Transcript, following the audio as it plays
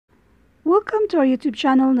Welcome to our YouTube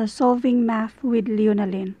channel na Solving Math with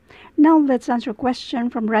Leonalyn. Now, let's answer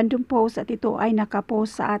question from random post at ito ay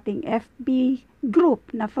nakapost sa ating FB group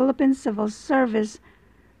na Philippine Civil Service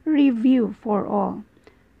Review for All.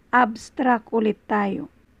 Abstract ulit tayo.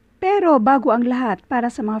 Pero bago ang lahat,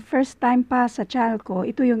 para sa mga first time pa sa channel ko,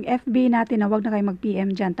 ito yung FB natin na huwag na kayo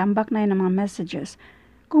mag-PM dyan. Tambak na yun ng mga messages.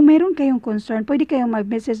 Kung meron kayong concern, pwede kayong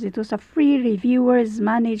mag-message dito sa free reviewers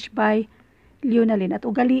managed by Leonalyn. At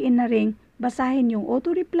ugaliin na rin, basahin yung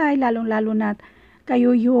auto-reply, lalong-lalo na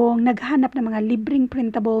kayo yung naghanap ng mga libreng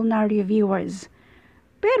printable na reviewers.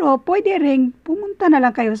 Pero pwede rin pumunta na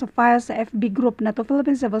lang kayo sa file sa FB group na to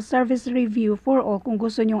Philippine Civil Service Review for All kung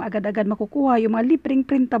gusto nyong agad-agad makukuha yung mga libreng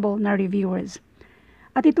printable na reviewers.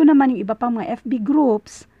 At ito naman yung iba pang mga FB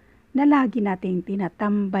groups na lagi nating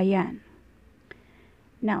tinatambayan.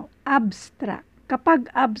 Now, abstract.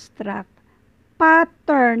 Kapag abstract,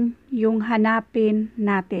 pattern yung hanapin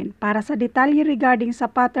natin. Para sa detalye regarding sa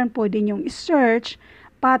pattern, pwede nyong i-search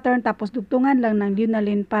pattern tapos dugtungan lang ng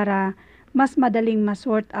Leonalyn para mas madaling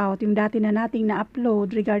ma-sort out yung dati na nating na-upload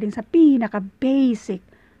regarding sa pinaka-basic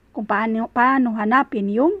kung paano hanapin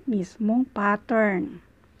yung mismong pattern.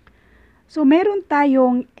 So, meron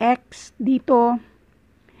tayong X dito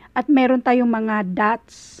at meron tayong mga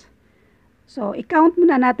dots. So, i-count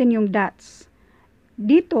muna natin yung dots.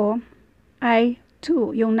 Dito ay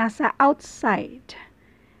 2, yung nasa outside.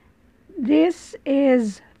 This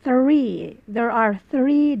is 3. There are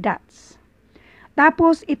 3 dots.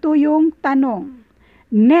 Tapos, ito yung tanong.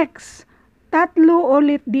 Next, 3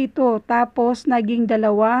 ulit dito. Tapos, naging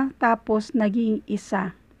 2. Tapos, naging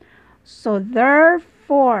 1. So,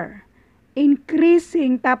 therefore,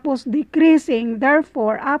 increasing tapos decreasing.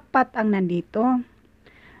 Therefore, 4 ang nandito.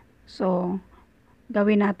 So,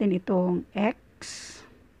 gawin natin itong X.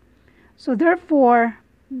 So, therefore,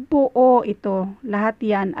 buo ito. Lahat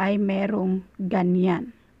yan ay merong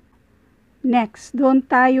ganyan. Next, doon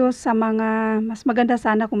tayo sa mga, mas maganda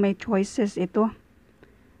sana kung may choices ito.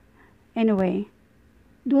 Anyway,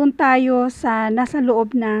 doon tayo sa nasa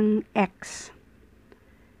loob ng X.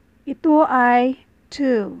 Ito ay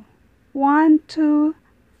 2. 1, 2,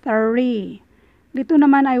 3. Dito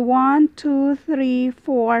naman ay 1, 2, 3,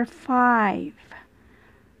 4, 5.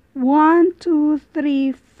 1, 2,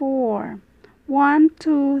 3, 4. 1,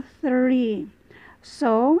 2, 3.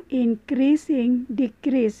 So, increasing,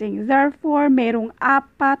 decreasing. Therefore, merong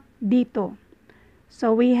 4 dito.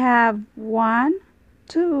 So, we have 1,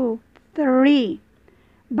 2, 3.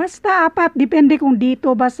 Basta 4. Depende kung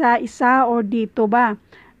dito ba sa isa or dito ba.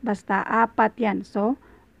 Basta 4 yan. So,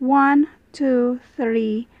 1, 2,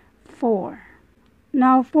 3, 4.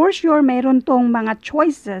 Now, for sure, meron tong mga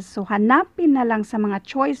choices. So, hanapin na lang sa mga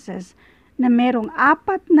choices na merong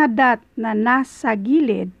 4 na dot na nasa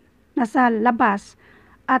gilid, nasa labas,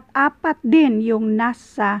 at 4 din yung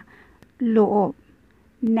nasa loob.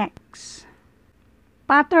 Next.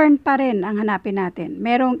 Pattern pa rin ang hanapin natin.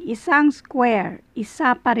 Merong isang square,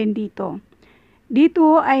 isa pa rin dito.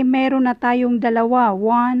 Dito ay meron na tayong 2,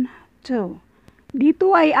 1, 2.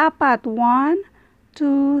 Dito ay 4, 1,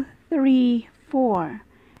 2, 3, 4.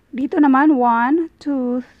 Dito naman 1,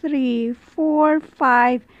 2, 3, 4,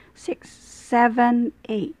 5, 6, 7,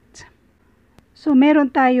 8. So,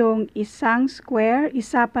 meron tayong isang square,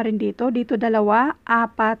 isa pa rin dito. Dito 2,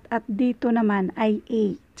 4, at dito naman ay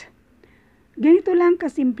 8. Ganito lang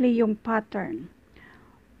kasimple yung pattern.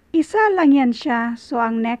 Isa lang yan siya, so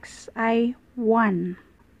ang next ay 1.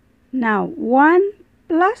 Now, 1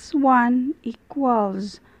 plus 1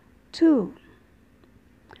 equals 2.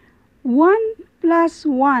 1 plus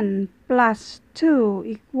 1 plus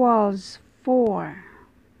 2 equals 4.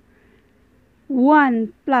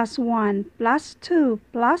 1 plus 1 plus 2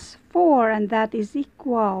 plus 4, and that is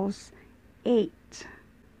equals 8.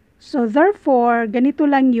 So, therefore, ganito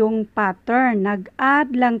lang yung pattern.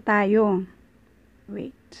 Nag-add lang tayo.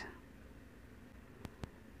 Wait.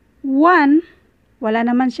 1, wala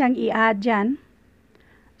naman siyang i-add dyan.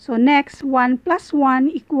 So, next, 1 plus 1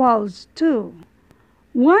 equals 2.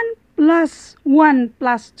 1 plus 1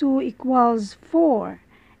 plus 2 equals 4.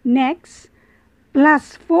 Next,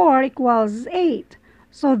 plus 4 equals 8.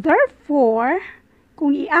 So, therefore,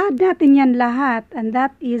 kung i-add natin yan lahat, and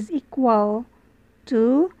that is equal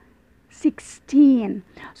to 16.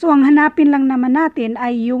 So, ang hanapin lang naman natin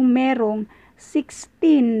ay yung merong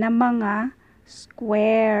 16 na mga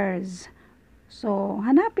squares. So,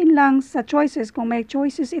 hanapin lang sa choices kung may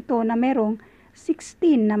choices ito na merong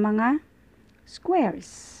 16 na mga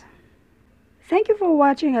squares. Thank you for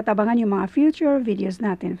watching at abangan yung mga future videos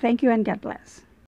natin. Thank you and God bless.